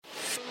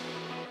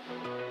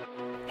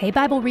Hey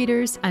Bible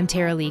readers, I'm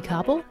Tara Lee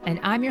Koppel, and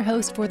I'm your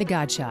host for The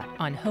God Shot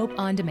on Hope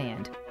on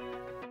Demand.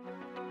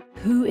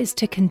 Who is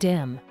to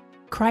condemn?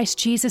 Christ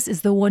Jesus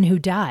is the one who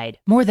died.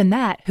 More than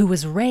that, who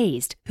was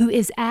raised, who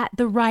is at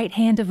the right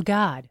hand of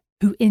God,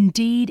 who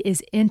indeed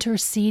is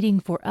interceding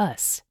for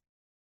us.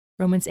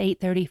 Romans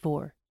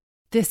 8:34.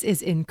 This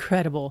is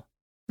incredible.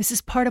 This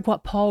is part of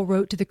what Paul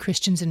wrote to the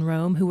Christians in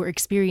Rome who were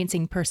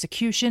experiencing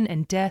persecution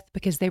and death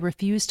because they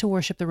refused to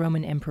worship the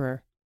Roman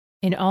emperor.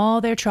 In all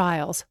their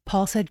trials,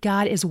 Paul said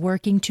God is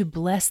working to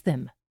bless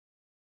them.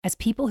 As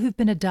people who've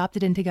been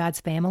adopted into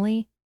God's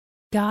family,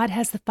 God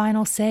has the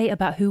final say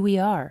about who we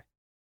are.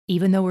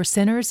 Even though we're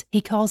sinners,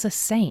 He calls us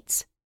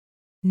saints.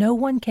 No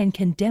one can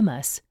condemn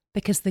us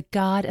because the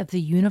God of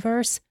the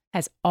universe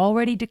has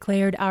already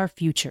declared our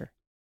future.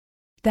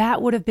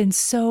 That would have been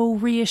so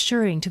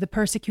reassuring to the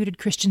persecuted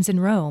Christians in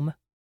Rome,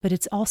 but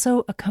it's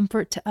also a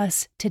comfort to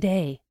us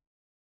today.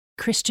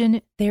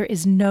 Christian, there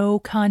is no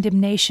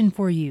condemnation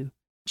for you.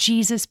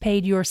 Jesus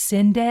paid your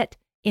sin debt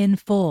in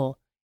full.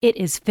 It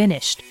is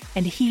finished,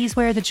 and He's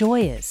where the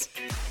joy is.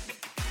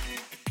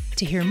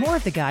 To hear more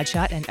of The God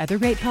Shot and other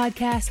great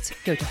podcasts,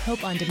 go to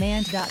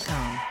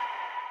hopeondemand.com.